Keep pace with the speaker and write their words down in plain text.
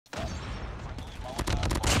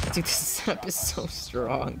Dude, this setup is so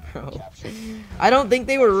strong, bro. I don't think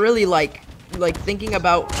they were really like thinking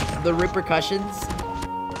about the repercussions.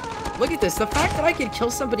 Look at this. The fact that I could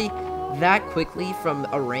kill somebody that quickly from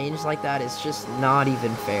a range like that is just not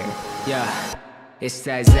even fair. Yeah, it's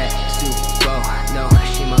that Super no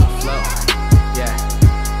Shima flow. Yeah.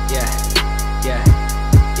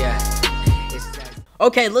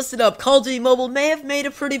 Okay, listen up. Call of Duty Mobile may have made a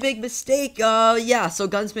pretty big mistake. Yeah, so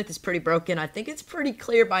Gunsmith is pretty broken. I think it's pretty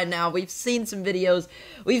clear by now. We've seen some videos.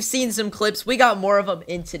 We've seen some clips. We got more of them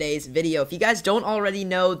in today's video. If you guys don't already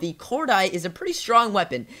know, the Cordite is a pretty strong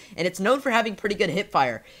weapon, and it's known for having pretty good hip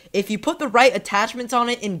fire. If you put the right attachments on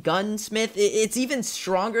it in Gunsmith, it's even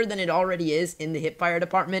stronger than it already is in the hip fire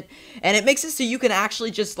department, and it makes it so you can actually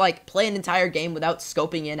just, like, play an entire game without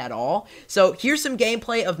scoping in at all. So here's some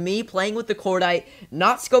gameplay of me playing with the Cordite,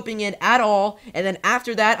 not scoping in at all, and then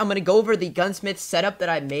after that, I'm going to go over the Gunsmith setup that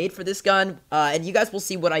I made for this gun, and you guys will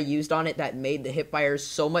see what I used on it that made the hip fire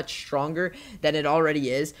so much stronger than it already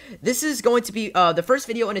is. This is going to be the first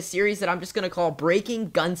video in a series that I'm just going to call Breaking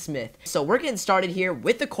Gunsmith. So we're getting started here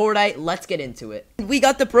with the Cordite. Let's get into it. We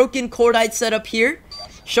got the broken Cordite setup here,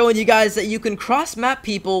 showing you guys that you can cross-map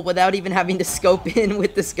people without even having to scope in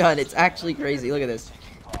with this gun. It's actually crazy. Look at this.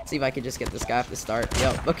 Let's see if I can just get this guy off the start.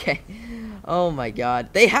 Yep, okay. Oh my god.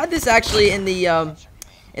 They had this actually in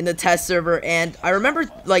the test server, and I remember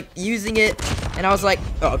like using it, and I was like,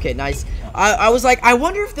 oh, okay, nice. I was like, I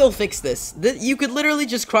wonder if they'll fix this. You could literally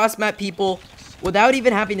just cross-map people without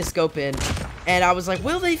even having to scope in, and I was like,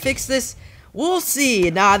 will they fix this? We'll see.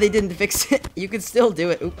 Nah, they didn't fix it. You can still do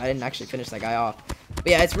it. Oop, I didn't actually finish that guy off. But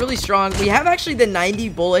yeah, it's really strong. We have actually the 90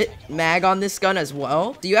 bullet mag on this gun as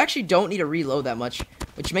well, so you actually don't need to reload that much,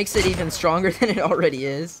 which makes it even stronger than it already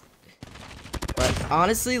is. But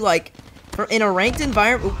honestly, like, in a ranked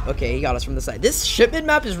environment... Ooh, okay, he got us from the side. This shipment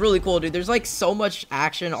map is really cool, dude. There's, like, so much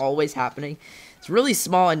action always happening. It's really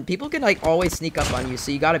small, and people can, like, always sneak up on you,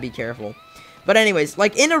 so you gotta be careful. But anyways,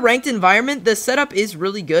 like, in a ranked environment, the setup is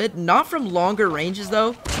really good. Not from longer ranges,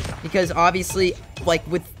 though, because obviously, like,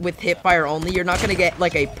 with hip fire only, you're not gonna get,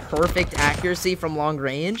 like, a perfect accuracy from long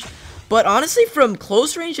range. But honestly, from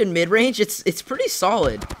close range and mid range, it's pretty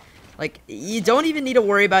solid. Like, you don't even need to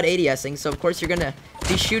worry about ADSing, so of course you're gonna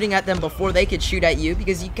be shooting at them before they could shoot at you,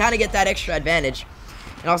 because you kind of get that extra advantage.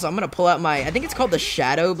 And also, I'm gonna pull out my, I think it's called the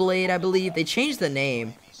Shadow Blade, I believe. They changed the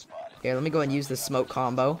name. Here, let me go and use the smoke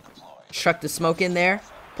combo. Chuck the smoke in there,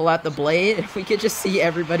 pull out the blade, and we could just see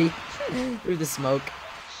everybody through the smoke.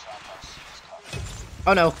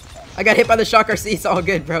 Oh no, I got hit by the shock RC, it's all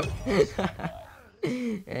good, bro.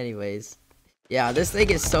 Anyways. Yeah, this thing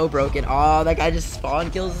is so broken. Oh, that guy just spawn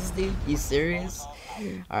kills this dude. You serious?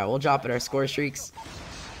 Alright, we'll drop at our score streaks.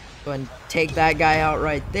 Go and take that guy out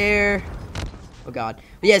right there. Oh god.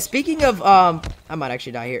 But yeah, speaking of I might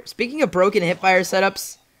actually die here. Speaking of broken hipfire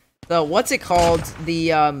setups, the what's it called?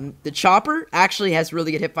 The chopper actually has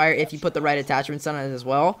really good hipfire if you put the right attachments on it as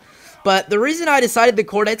well. But the reason I decided the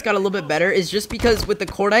Cordite's got a little bit better is just because with the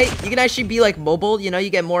Cordite, you can actually be like mobile, you know, you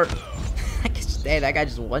get more. Hey, that guy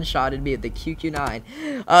just one-shotted me with the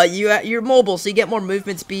QQ9. You're mobile, so you get more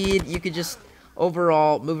movement speed. You could just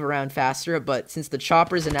overall move around faster, but since the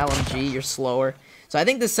chopper's an LMG, you're slower. So I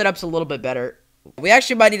think this setup's a little bit better. We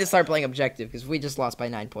actually might need to start playing objective, because we just lost by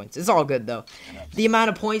 9 points. It's all good, though. The amount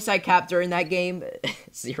of points I capped during that game,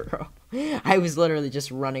 0. I was literally just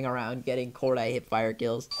running around getting Cordite hip-fire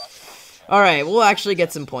kills. Alright, we'll actually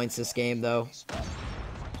get some points this game, though.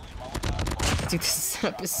 Dude, this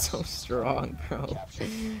setup is so strong, bro.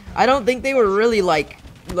 I don't think they were really like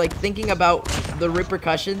thinking about the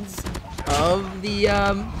repercussions of the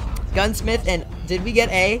Gunsmith. And did we get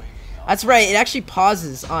A? That's right, it actually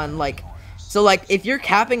pauses on like, so like if you're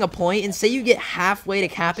capping a point and say you get halfway to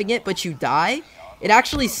capping it but you die, it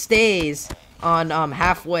actually stays on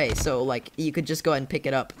halfway, so like you could just go ahead and pick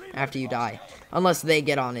it up after you die, unless they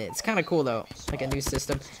get on it. It's kind of cool though, like a new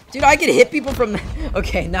system. Dude, I could hit people from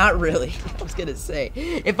okay, not really. I was gonna say,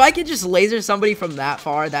 if I could just laser somebody from that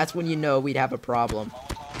far, that's when you know we'd have a problem.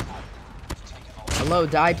 Hello,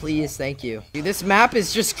 die please, thank you. Dude, this map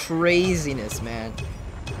is just craziness, man.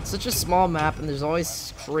 It's such a small map and there's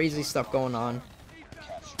always crazy stuff going on.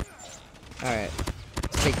 Alright,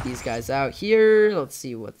 let's take these guys out here. Let's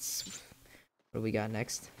see what do we got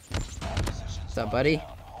next? What's up, buddy?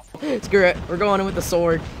 Screw it. We're going in with the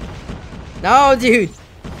sword. No, dude.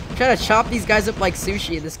 I'm trying to chop these guys up like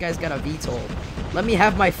sushi, and this guy's got a VTOL. Let me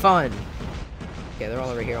have my fun. Okay, they're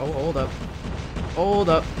all over here. Oh, hold up. Hold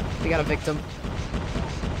up. We got a victim.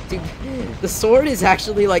 Dude, the sword is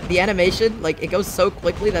actually, like, the animation, like, it goes so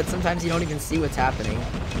quickly that sometimes you don't even see what's happening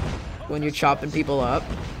when you're chopping people up.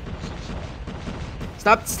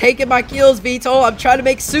 Stop taking my kills, VTOL. I'm trying to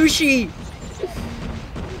make sushi.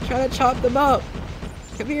 I'm trying to chop them up.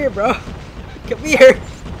 Come here, bro. Come here.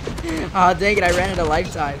 Aw, dang it. I ran into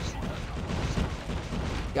lifetimes.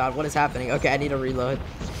 God, what is happening? Okay, I need to reload.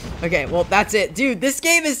 Okay, well, that's it. Dude, this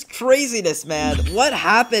game is craziness, man. What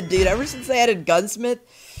happened, dude? Ever since they added Gunsmith,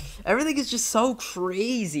 everything is just so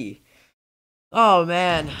crazy. Oh,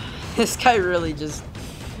 man. This guy really just...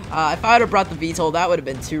 if I had brought the VTOL, that would have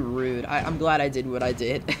been too rude. I'm glad I did what I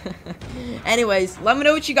did. Anyways, let me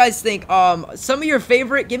know what you guys think. Some of your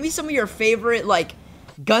favorite... Give me some of your favorite, like,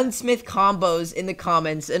 Gunsmith combos in the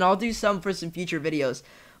comments, and I'll do some for some future videos.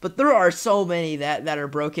 But there are so many that are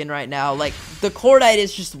broken right now. Like, the Cordite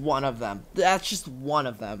is just one of them. That's just one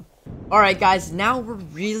of them. Alright, guys, now we're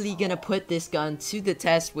really gonna put this gun to the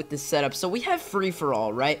test with this setup. So we have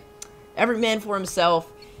free-for-all, right? Every man for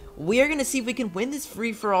himself. We are gonna see if we can win this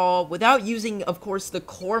free-for-all without using, of course, the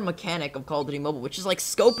core mechanic of Call of Duty Mobile, which is like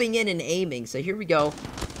scoping in and aiming. So here we go.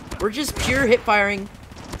 We're just pure hip-firing.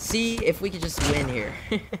 See if we can just win here.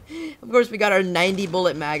 Of course, we got our 90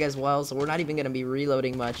 bullet mag as well, so we're not even gonna be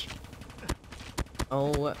reloading much.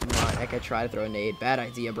 Oh my, I could try to throw a nade. Bad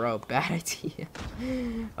idea, bro. Bad idea.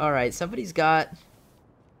 Alright, somebody's got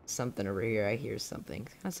something over here. I hear something.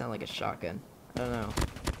 Kind of sound like a shotgun. I don't know.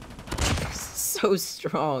 So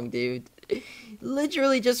strong, dude.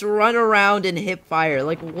 Literally just run around and hip fire.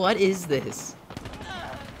 Like, what is this?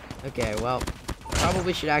 Okay, well,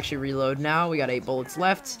 probably should actually reload now. We got 8 bullets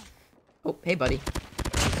left. Oh, hey, buddy.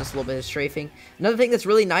 Just a little bit of strafing. Another thing that's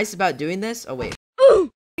really nice about doing this... Oh, wait. Another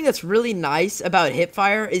thing that's really nice about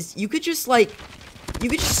hipfire is you could just, like... You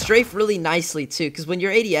could just strafe really nicely, too. Because when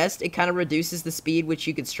you're ADS'd, it kind of reduces the speed which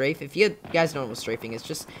you could strafe. If you guys don't know what strafing is,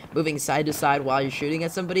 just moving side to side while you're shooting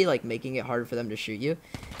at somebody, like, making it harder for them to shoot you.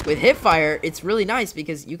 With hipfire, it's really nice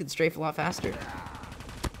because you can strafe a lot faster.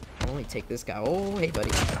 I'll only take this guy. Oh, hey,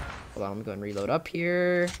 buddy. Hold on, I'm going to reload up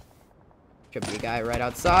here. Should be a guy right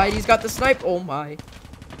outside. He's got the snipe. Oh my.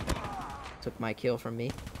 Took my kill from me.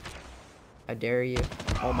 How dare you?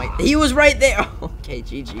 Oh my. He was right there. Okay,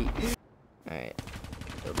 GG. Alright.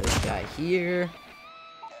 So this guy here.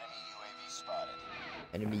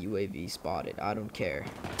 Enemy UAV spotted. I don't care.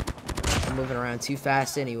 I'm moving around too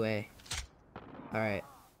fast anyway. Alright.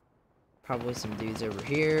 Probably some dudes over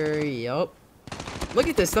here. Yup. Look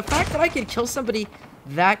at this. The fact that I can kill somebody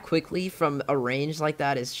that quickly from a range like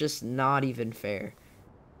that is just not even fair.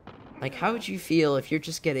 Like, how would you feel if you're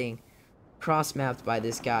just getting cross-mapped by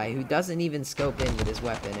this guy who doesn't even scope in with his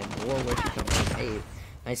weapon and whoa, where'd you come from? Hey,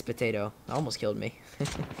 nice potato. Almost killed me.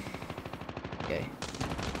 Okay.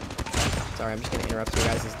 Sorry, I'm just gonna interrupt your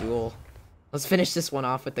guys' duel. Let's finish this one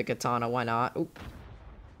off with the katana. Why not? Oop.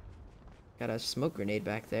 Got a smoke grenade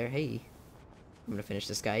back there. Hey. I'm gonna finish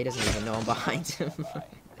this guy. He doesn't even know I'm behind him.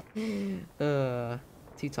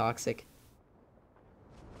 Too toxic.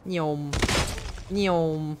 Nyom.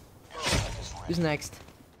 Nyom. Who's next?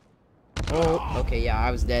 Oh, okay, yeah,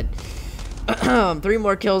 I was dead. 3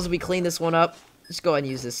 more kills. We clean this one up. Just go ahead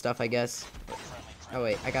and use this stuff, I guess. Oh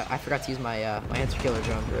wait, I forgot to use my my hunter-killer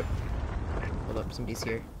drone grip. Hold up, somebody's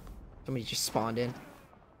here. Somebody just spawned in.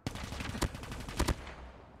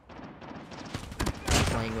 I'm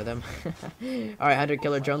playing with him. All right,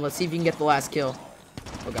 hunter-killer drone. Let's see if you can get the last kill.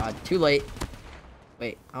 Oh god, too late.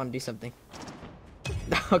 Wait, I want to do something.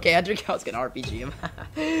 Okay, Hunter-Killer's gonna RPG him.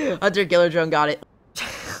 Hunter-Killer drone got it.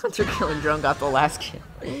 Hunter-Killer drone got the last kill.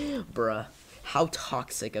 Bruh, how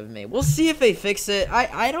toxic of me. We'll see if they fix it.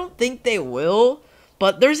 I don't think they will,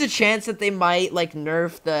 but there's a chance that they might, like,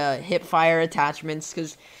 nerf the hip-fire attachments,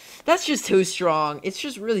 because that's just too strong. It's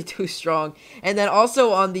just really too strong. And then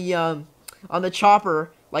also on the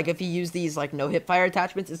chopper, like, if you use these, like, no hip-fire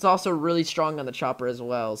attachments, it's also really strong on the chopper as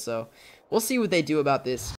well. So, we'll see what they do about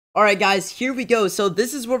this. Alright, guys, here we go. So,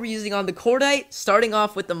 this is what we're using on the Cordite, starting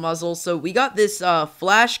off with the muzzle. So, we got this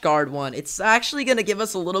flash guard one. It's actually going to give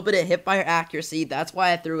us a little bit of hip-fire accuracy. That's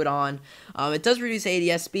why I threw it on. It does reduce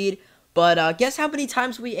ADS speed, but guess how many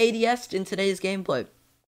times we ADS'd in today's gameplay?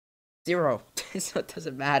 0. So it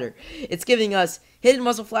doesn't matter. It's giving us hidden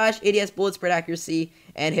muzzle flash, ADS bullet spread accuracy,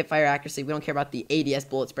 and hipfire accuracy. We don't care about the ADS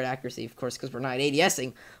bullet spread accuracy, of course, because we're not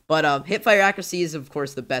ADSing. But hipfire accuracy is, of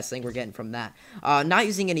course, the best thing we're getting from that. Not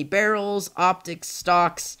using any barrels, optics,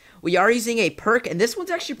 stocks. We are using a perk, and this one's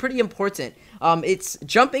actually pretty important. It's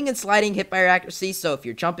jumping and sliding hipfire accuracy. So if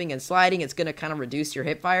you're jumping and sliding, it's going to kind of reduce your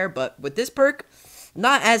hipfire. But with this perk,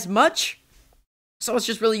 not as much. So it's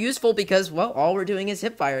just really useful because, well, all we're doing is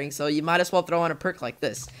hip firing, so you might as well throw on a perk like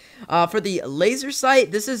this. For the laser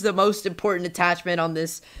sight, this is the most important attachment on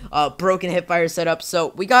this broken hip fire setup. So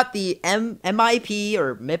we got the MIP,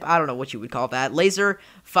 or MIP, I don't know what you would call that, laser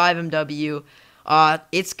 5MW.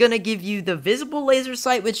 It's gonna give you the visible laser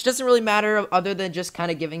sight, which doesn't really matter other than just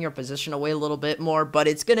kind of giving your position away a little bit more, but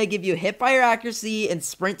it's gonna give you hip fire accuracy and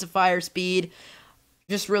sprint to fire speed.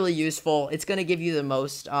 Just really useful. It's going to give you the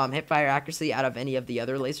most hip fire accuracy out of any of the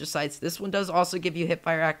other laser sights. This one does also give you hip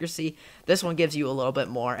fire accuracy. This one gives you a little bit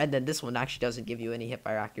more, and then this one actually doesn't give you any hip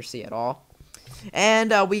fire accuracy at all.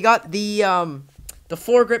 And we got the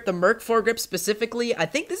foregrip, the Merc foregrip specifically. I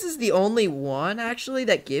think this is the only one actually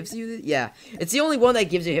that gives you, yeah, it's the only one that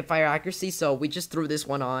gives you hip fire accuracy, so we just threw this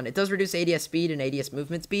one on. It does reduce ADS speed and ADS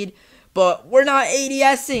movement speed, but we're not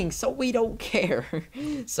ADSing, so we don't care.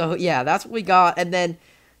 So yeah, that's what we got. And then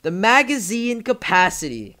the magazine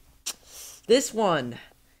capacity. This one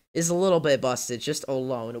is a little bit busted just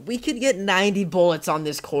alone. We could get 90 bullets on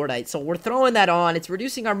this Cordite, so we're throwing that on. It's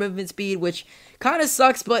reducing our movement speed, which kind of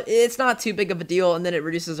sucks, but it's not too big of a deal. And then it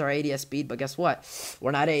reduces our ADS speed, but guess what?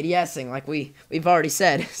 We're not ADSing like we've already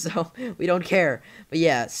said, so we don't care. But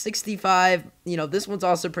yeah, 65, you know, this one's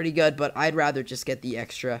also pretty good, but I'd rather just get the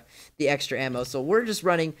extra ammo. So we're just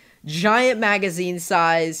running giant magazine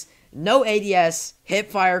size, no ADS, hip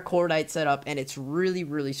fire Cordite setup, and it's really,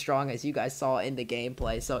 really strong, as you guys saw in the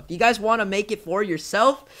gameplay. So if you guys want to make it for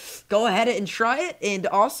yourself, go ahead and try it. And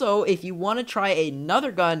also, if you want to try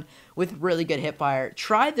another gun with really good hip fire,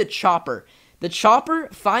 try the chopper. The chopper,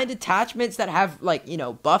 find attachments that have, like, you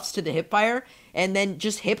know, buffs to the hip fire, and then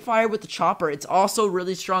just hip fire with the chopper. It's also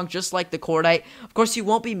really strong, just like the Cordite. Of course, you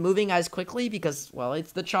won't be moving as quickly because, well,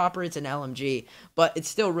 it's the chopper, it's an LMG, but it's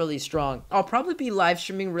still really strong. I'll probably be live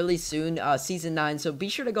streaming really soon, Season 9, so be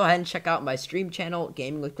sure to go ahead and check out my stream channel,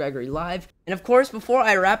 Gaming with Gregory Live. And of course, before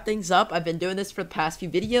I wrap things up, I've been doing this for the past few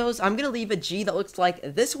videos. I'm going to leave a G that looks like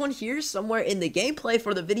this one here somewhere in the gameplay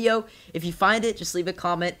for the video. If you find it, just leave a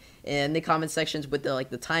comment in the comment sections with the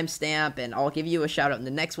timestamp, and I'll give you a shout out in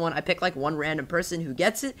the next one. I pick like one random person who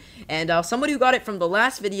gets it, and somebody who got it from the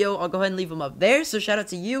last video, I'll go ahead and leave them up there, so shout out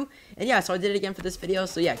to you. And yeah, so I did it again for this video,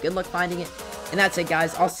 so yeah, good luck finding it. And that's it,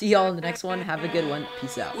 guys. I'll see y'all in the next one. Have a good one.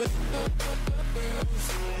 Peace out.